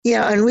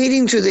Yeah, and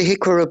reading through the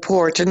HICWA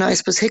report, and I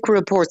suppose HICWA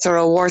reports are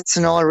a warts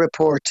and all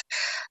report.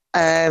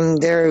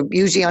 They're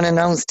usually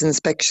unannounced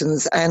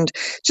inspections, and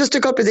just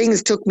a couple of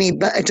things took me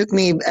back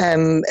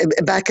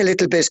a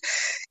little bit.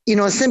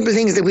 Simple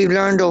things that we've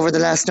learned over the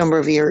last number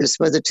of years,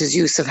 whether it is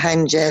use of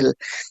hand gel,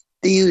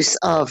 the use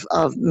of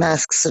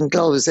masks and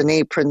gloves and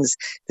aprons,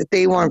 that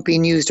they weren't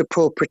being used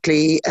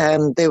appropriately.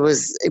 There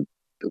was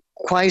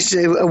quite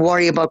a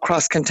worry about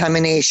cross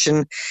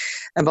contamination,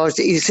 about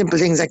simple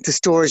things like the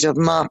storage of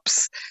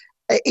mops.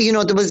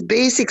 There was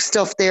basic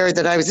stuff there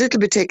that I was a little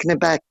bit taken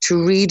aback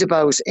to read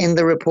about in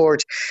the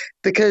report,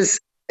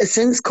 because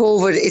since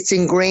COVID, it's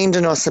ingrained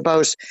in us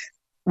about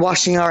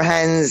washing our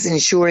hands,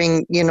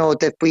 ensuring,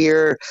 that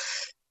we're,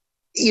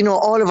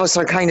 all of us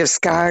are kind of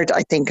scarred,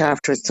 I think,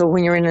 after it. So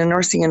when you're in a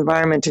nursing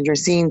environment and you're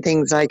seeing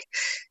things like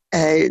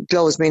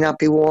gloves may not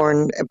be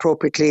worn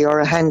appropriately,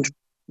 or a hand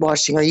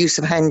washing or use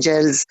of hand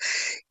gels,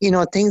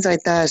 things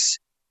like that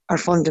are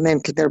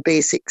fundamental, they're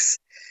basics.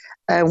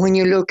 When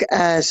you look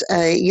at,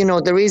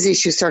 there is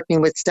issues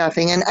certainly with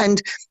staffing,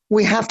 and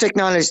we have to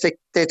acknowledge that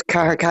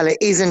Caracalla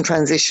is in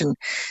transition.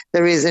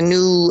 There is a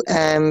new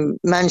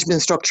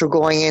management structure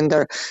going in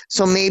there.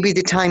 So maybe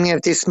the timing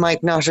of this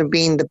might not have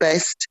been the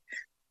best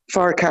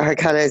for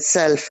Caracalla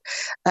itself.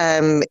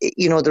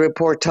 The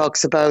report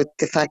talks about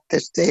the fact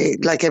that,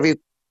 like every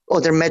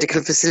other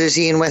medical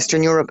facility in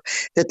Western Europe,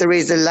 that there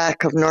is a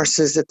lack of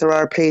nurses, that there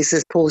are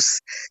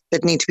posts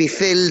that need to be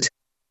filled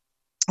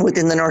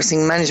within the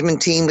nursing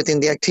management team,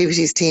 within the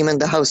activities team and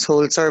the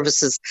household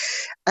services.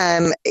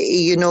 The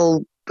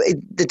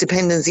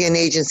dependency on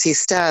agency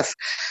staff.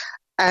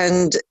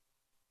 And,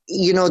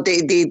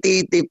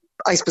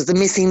 I suppose the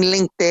missing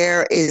link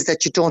there is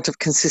that you don't have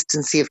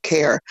consistency of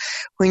care.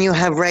 When you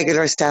have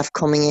regular staff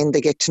coming in,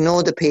 they get to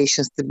know the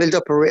patients, they build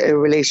up a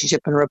relationship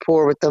and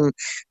rapport with them,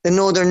 they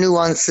know their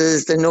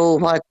nuances, they know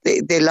what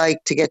they like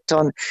to get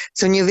done.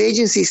 So when you have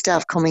agency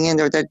staff coming in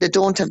there, they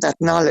don't have that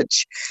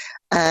knowledge.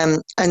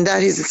 And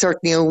that is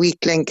certainly a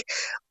weak link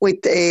with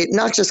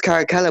not just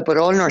Caracalla, but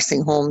all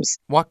nursing homes.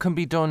 What can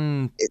be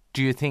done,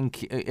 do you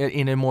think,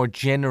 in a more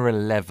general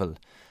level,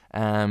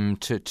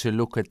 to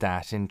look at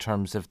that in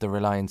terms of the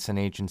reliance on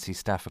agency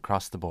staff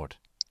across the board?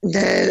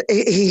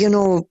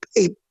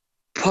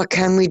 What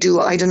can we do?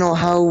 I don't know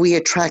how we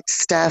attract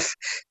staff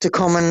to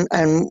come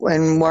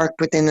and work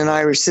within an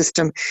Irish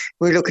system.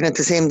 We're looking at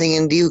the same thing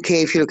in the UK.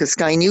 If you look at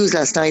Sky News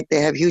last night,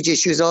 they have huge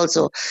issues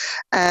also.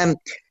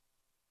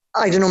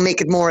 I don't know,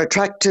 make it more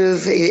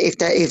attractive, if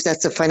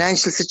that's a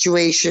financial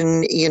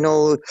situation,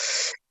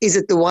 is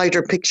it the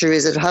wider picture,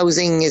 is it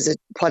housing, is it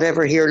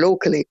whatever here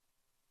locally?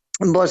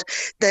 But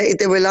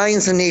the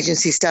reliance on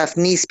agency staff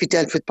needs to be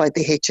dealt with by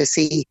the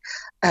HSE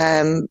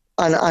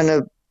on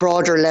a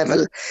broader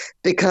level,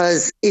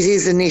 because it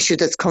is an issue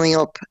that's coming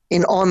up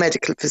in all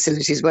medical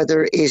facilities,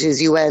 whether it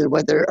is UL,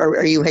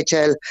 or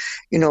UHL,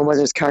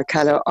 whether it's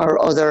Caracalla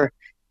or other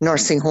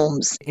nursing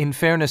homes. In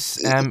fairness,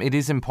 it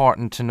is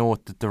important to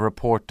note that the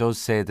report does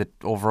say that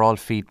overall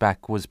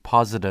feedback was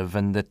positive,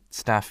 and that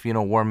staff,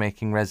 were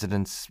making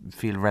residents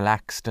feel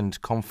relaxed and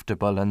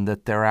comfortable, and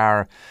that there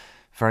are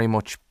very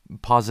much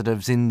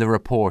positives in the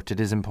report.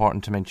 It is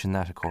important to mention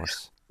that, of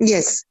course.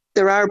 Yes,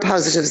 there are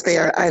positives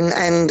there,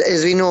 and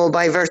as we know,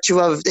 by virtue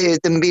of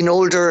them being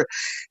older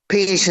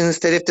patients,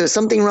 that if there's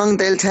something wrong,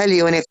 they'll tell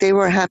you, and if they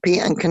were happy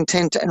and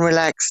content and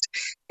relaxed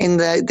in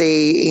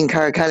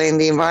Caracalla, in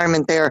the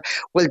environment there,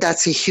 well,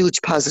 that's a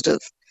huge positive,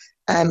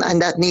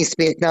 and that needs to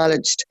be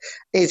acknowledged.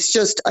 It's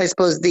just, I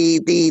suppose, the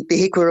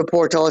HICWA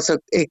report also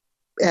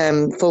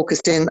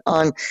focused in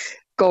on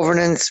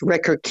governance,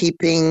 record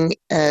keeping,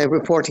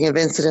 reporting of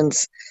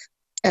incidents,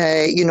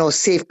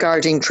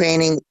 safeguarding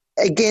training.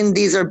 Again,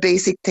 these are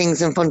basic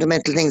things and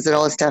fundamental things that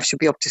all staff should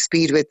be up to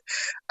speed with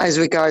as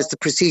regards the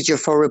procedure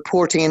for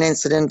reporting an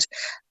incident.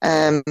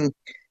 And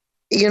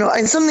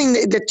something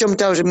that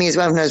jumped out at me as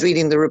well when I was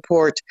reading the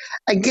report,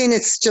 again,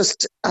 it's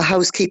just a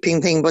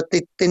housekeeping thing, but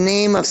the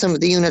name of some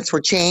of the units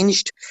were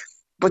changed,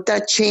 but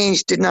that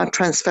change did not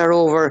transfer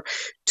over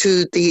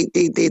to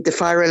the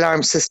fire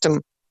alarm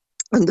system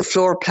and the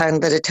floor plan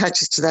that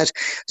attaches to that.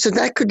 So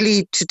that could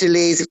lead to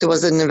delays if there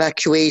was an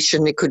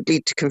evacuation. It could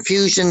lead to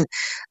confusion.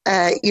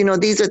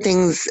 These are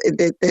things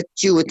that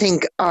you would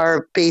think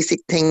are basic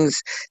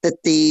things that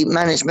the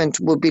management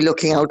would be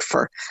looking out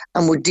for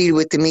and would deal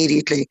with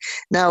immediately.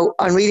 Now,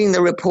 on reading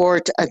the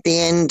report at the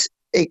end,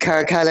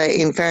 Caracalla,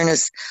 in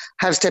fairness,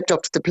 have stepped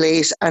up to the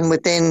plate, and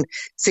within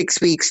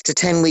 6 weeks to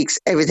 10 weeks,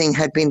 everything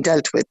had been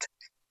dealt with.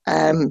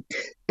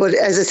 But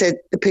as I said,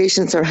 the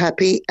patients are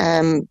happy.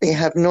 They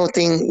have no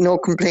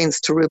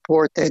complaints to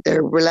report.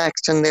 They're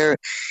relaxed, and they're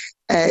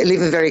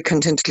living very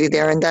contentedly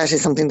there. And that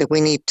is something that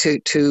we need to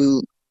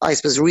I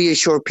suppose,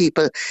 reassure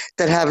people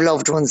that have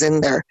loved ones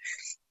in there,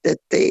 that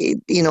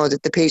that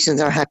the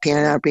patients are happy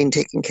and are being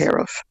taken care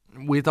of.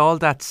 With all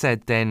that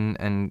said then,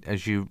 and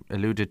as you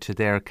alluded to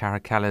there,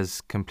 Caracalla's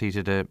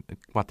completed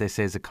what they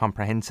say is a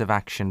comprehensive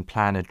action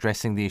plan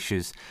addressing the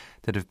issues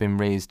that have been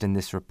raised in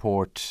this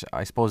report.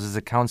 I suppose as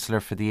a councillor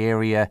for the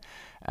area,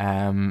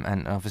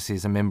 and obviously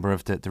as a member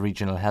of the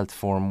Regional Health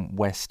Forum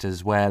West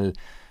as well,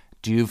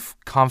 Do you have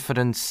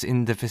confidence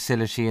in the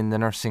facility, in the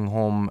nursing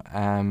home,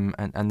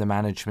 and the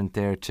management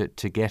there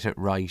to get it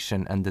right,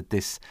 and that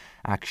this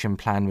action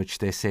plan, which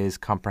they say is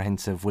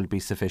comprehensive, will be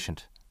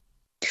sufficient?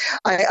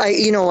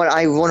 You know what,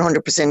 I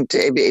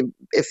 100%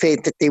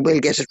 faith that they will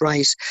get it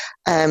right.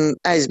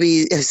 As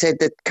we have said,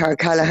 that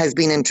Carcalla has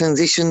been in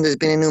transition. There's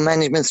been a new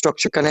management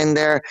structure gone in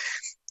there.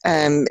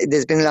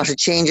 There's been a lot of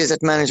changes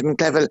at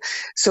management level.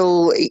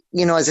 So,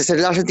 you know, as I said,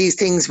 a lot of these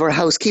things were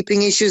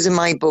housekeeping issues in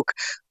my book,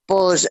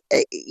 but,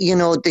 you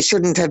know, they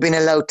shouldn't have been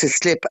allowed to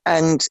slip.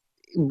 And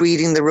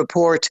reading the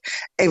report,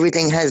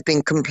 everything has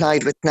been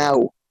complied with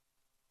now.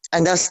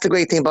 And that's the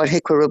great thing about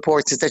HIQA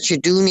reports, is that you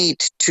do need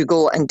to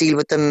go and deal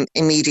with them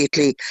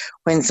immediately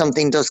when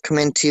something does come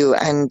into you.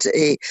 And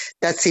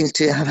that seems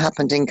to have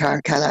happened in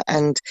Carcalla.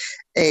 And,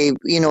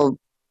 you know,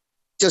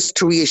 just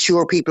to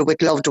reassure people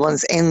with loved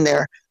ones in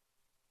there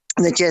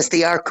that, yes,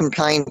 they are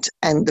compliant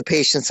and the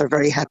patients are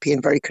very happy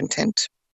and very content.